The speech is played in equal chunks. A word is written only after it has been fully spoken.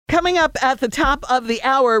Coming up at the top of the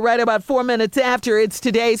hour, right about 4 minutes after, it's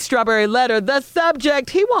today's Strawberry Letter. The subject,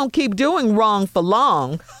 he won't keep doing wrong for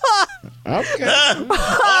long. Okay.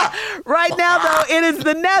 Right now, though, it is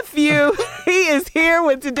the nephew. He is here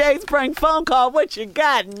with today's prank phone call. What you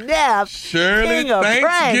got, Neff? Shirley, King of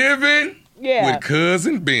Thanksgiving Yeah. with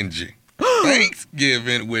Cousin Benji.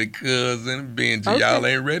 Thanksgiving with Cousin Benji. Okay. Y'all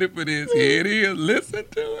ain't ready for this. Here it is. Listen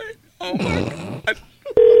to it. Oh, my God.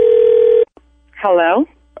 Hello?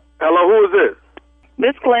 Hello, who is this?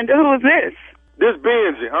 This Glenda, who is this? This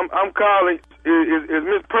Benji. I'm calling. Is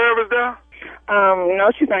Miss Purvis there?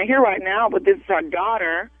 No, she's not here right now, but this is her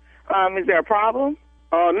daughter. Is there a problem?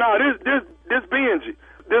 No, this Benji.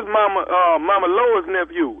 This Mama Lois'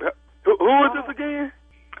 nephew. Who is this again?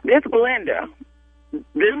 This Glenda.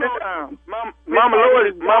 This is Mama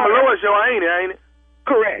Lois, ain't it?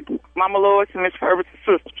 correct. Mama Lois and Miss Purvis'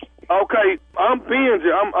 sister. Okay, I'm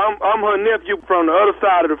Benji. I'm her nephew from the other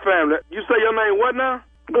side of the family. You say your name what now?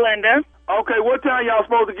 Glenda. Okay, what time y'all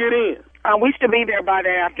supposed to get in? We should be there by the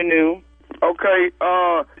afternoon. Okay,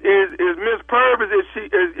 is Miss Purvis,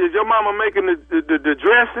 is your mama making the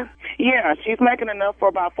dressing? Yeah, she's making enough for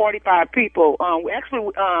about 45 people.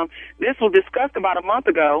 This was discussed about a month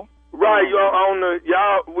ago. Right,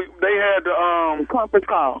 they had the Conference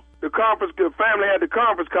call. the family had the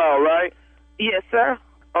conference call, right? Yes, sir.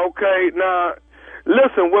 Okay, now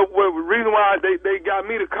listen, what reason why they got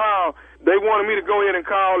me to call, they wanted me to go ahead and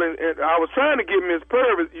call, and I was trying to get Miss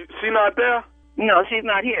Purvis. She not there? No, she's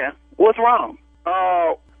not here. What's wrong?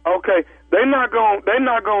 Okay. They not gonna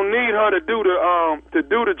need her to do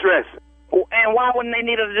the dressing. And why wouldn't they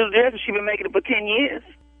need her to do this? She's been making it for 10 years.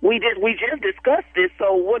 We just discussed this,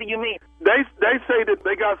 so what do you mean? They say that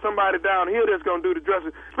they got somebody down here that's gonna do the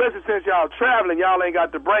dressing, especially since y'all traveling. Y'all ain't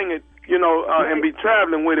got to bring it, and be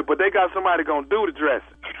traveling with it, but they got somebody gonna do the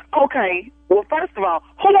dressing. Okay. Well, first of all,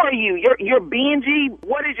 who are you? You're Benji.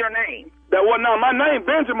 What is your name? My name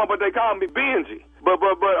Benjamin, but they call me Benji. But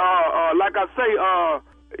like I say,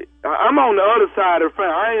 I'm on the other side of the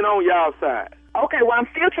family. I ain't on y'all side. Okay. Well, I'm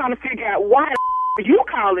still trying to figure out why are you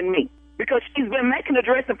calling me? Because she's been making the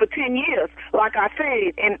dressing for 10 years, like I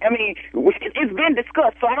said, and I mean, it's been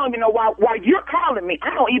discussed. So I don't even know why you're calling me.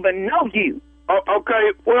 I don't even know you.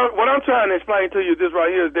 Okay, well, what I'm trying to explain to you this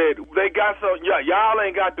right here is that they got y'all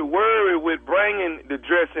ain't got to worry with bringing the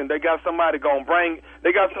dressing. They got somebody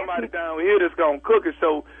they got somebody down here that's gonna cook it.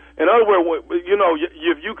 So, in other words,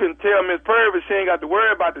 if you can tell Miss Purvis she ain't got to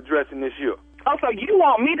worry about the dressing this year. Oh, so you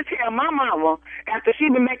want me to tell my mama, after she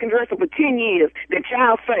been making dressing for 10 years, that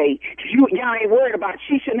y'all say y'all ain't worried about it,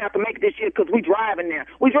 she shouldn't have to make it this year because we driving now.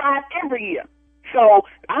 We drive every year. So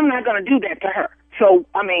I'm not going to do that to her. So,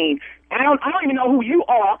 I mean, I don't even know who you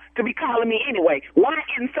are to be calling me anyway. Why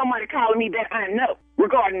isn't somebody calling me that I know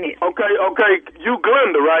regarding this? Okay, you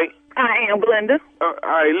Glenda, right? I am Glenda. All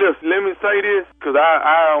right, listen, let me say this, because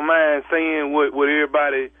I don't mind saying what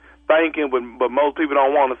everybody thinking, but most people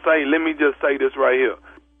don't want to say. Let me just say this right here.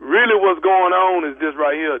 Really what's going on is this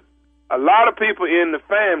right here. A lot of people in the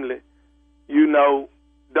family, don't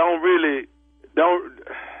really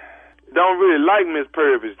like Miss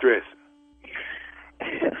Purvis' dressing.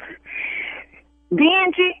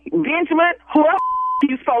 Benjamin, who else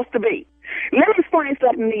you supposed to be? Let me explain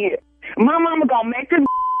something to you. My mama gonna make this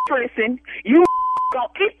dressing, you gonna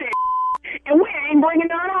eat that, and we ain't bringing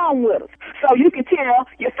none on with us. So you can tell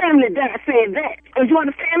your family that I said that. Do you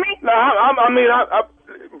understand me? No,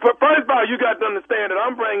 first of all, you got to understand that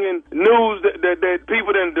I'm bringing news that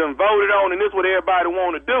people done voted on, and this is what everybody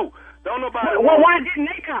want to do. Don't nobody. Well, why didn't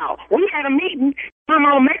they call? We had a meeting. My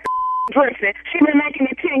mama make the dressing. She been making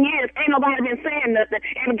it 10 years. Ain't nobody been saying nothing.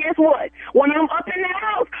 And guess what? When I'm up in that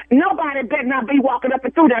house, nobody better not be walking up and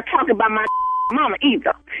through there talking about my mama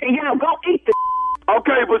either. And y'all go eat the.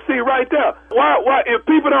 Okay, but see right there, why if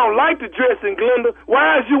people don't like the dressing, Glenda,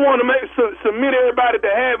 why is you want to submit everybody to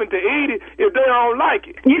having to eat it if they don't like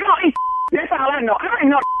it? You don't eat. That's all I know. I ain't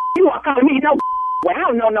know you are calling me no. Well, I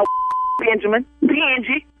don't know no Benjamin,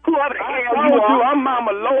 Benji, whoever the hell you are. I'm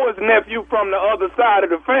Mama Lois' nephew from the other side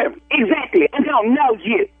of the family. Exactly. I don't know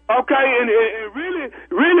you. Okay, and really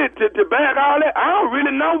to back all that, I don't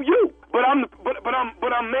really know you. But I'm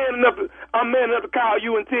man enough to call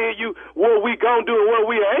you and tell you what we gonna do and what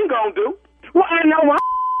we ain't gonna do. Well, I know one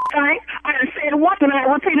thing. I done said it once and I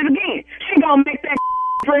repeat it again. She gonna make that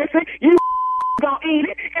dressing. You gonna eat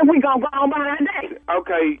it, and we gonna go on by our day.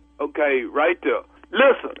 Okay, right there.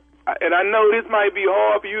 Listen, and I know this might be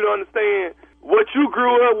hard for you to understand. What you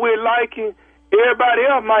grew up with liking, everybody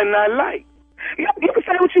else might not like. You can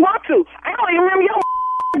say what you want to. I don't even remember your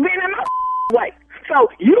being in my way.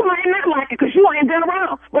 So you might not like it because you ain't been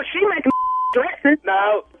around. But she making dressing.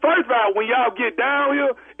 Now, first of all, when y'all get down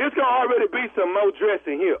here, it's going to already be some more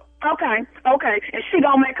dressing here. Okay. And she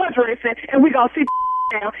gonna make her dressing, and we gonna sit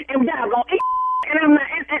down, and y'all gonna eat. And I'm not,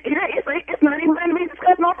 it's not even going to be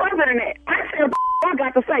discussed no further than that. I said I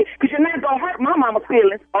got to say, because you're not going to hurt my mama's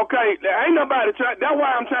feelings. Okay, there ain't nobody trying. That's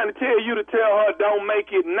why I'm trying to tell you to tell her don't make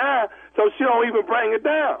it now, so she don't even bring it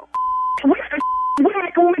down. We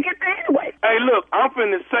make it when we get there anyway. Hey, look, I'm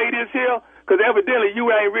finna say this here, because evidently you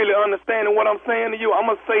ain't really understanding what I'm saying to you. I'm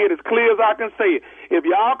going to say it as clear as I can say it. If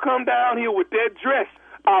y'all come down here with that dress,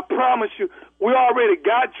 I promise you, we already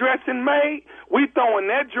got dressing made. We throwing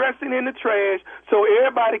that dressing in the trash so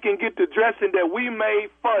everybody can get the dressing that we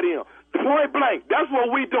made for them. Point blank. That's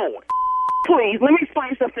what we doing. Please, let me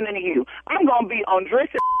explain something to you. I'm going to be on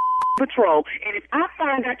dressing patrol, and if I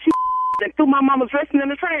find out you and threw my mama's dressing in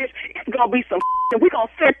the trash, it's going to be some and we going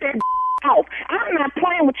to set that off. I'm not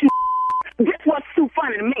playing with you. This what's too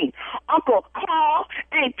funny to me. Uncle Carl,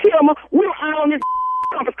 Aunt Tilma, we're all on this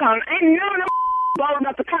conference call. Ain't none of them bold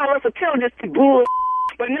enough to call us or tell us to bull.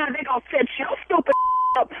 But now they gonna set your stupid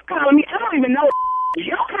up calling me. I don't even know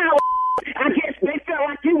your call. I guess they felt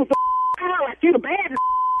like you was the call, like you the baddest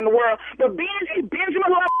in the world. But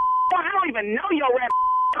Benjamin, I don't even know your rap.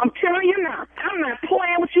 I'm telling you now. I'm not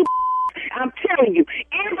playing with you. I'm telling you.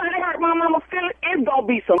 Anybody hurt my mama feeling, it's gonna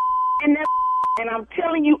be some in that. And I'm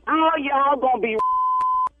telling you, all y'all gonna be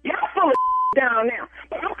y'all full of down now.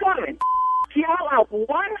 But I'm coming. Y'all out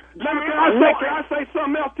one. Can I say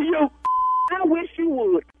something else to you? I wish you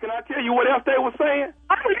would. Can I tell you what else they were saying?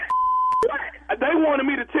 They wanted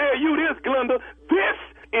me to tell you this, Glenda. This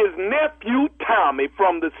is Nephew Tommy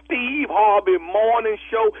from the Steve Harvey Morning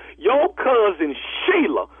Show. Your cousin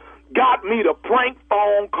Sheila got me to prank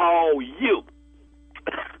phone call you.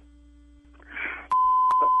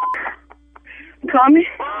 Tommy,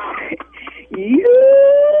 you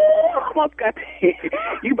almost got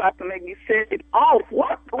you about to make me set it off.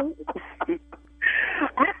 What?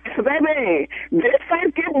 Baby, this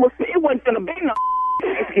Thanksgiving it wasn't gonna be no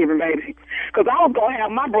Thanksgiving, baby. Because I was gonna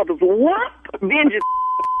have my brothers whoop Benji.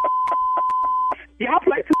 Y'all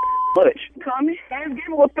play too much. Tommy,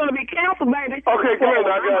 Thanksgiving was gonna be canceled, baby. Okay,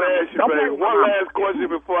 Glenda, I gotta ask you, baby. One last question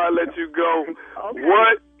before I let you go. Okay.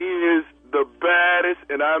 What is the baddest,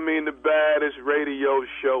 and I mean the baddest radio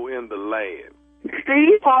show in the land?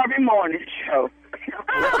 Steve Harvey Morning Show.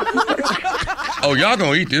 Oh, y'all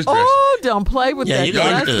gonna eat this dress. Oh, don't play with that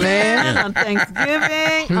dress, man. Yeah. On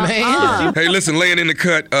Thanksgiving. Man. Hey, listen, laying in the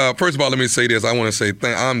cut. First of all, let me say this. I want to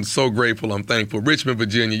say I'm so grateful. I'm thankful. Richmond,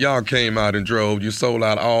 Virginia, y'all came out and drove. You sold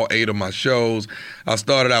out all 8 of my shows. I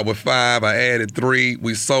started out with 5. I added 3.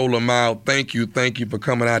 We sold them out. Thank you for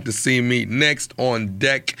coming out to see me. Next on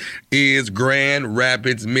deck is Grand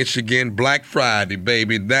Rapids, Michigan, Black Friday,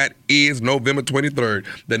 baby. That is November 23rd.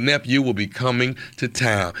 The nephew will be coming to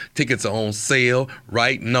town. Tickets are on sale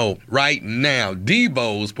right now.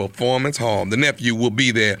 Devo's Performance Hall. The nephew will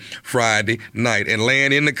be there Friday night. And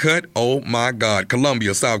laying in the cut, oh my God,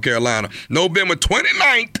 Columbia, South Carolina, November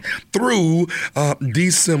 29th through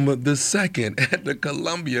December the 2nd at the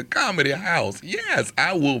Columbia Comedy House. Yes,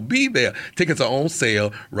 I will be there. Tickets are on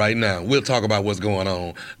sale right now. We'll talk about what's going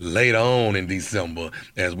on later on in December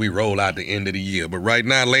as we roll out the end of the year. But right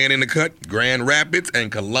now, laying in the cut, Grand Rapids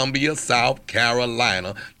and Columbia, South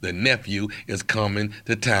Carolina. The nephew is coming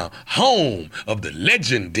to town. Home of the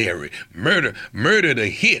legendary Murder the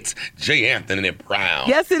Hits, J. Anthony Brown.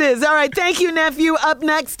 Yes, it is. All right, thank you, nephew. Up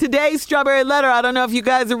next, today's Strawberry Letter. I don't know if you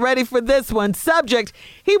guys are ready for this one. Subject,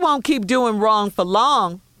 he won't keep doing wrong for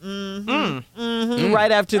long.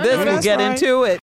 Right after this, we'll get into it.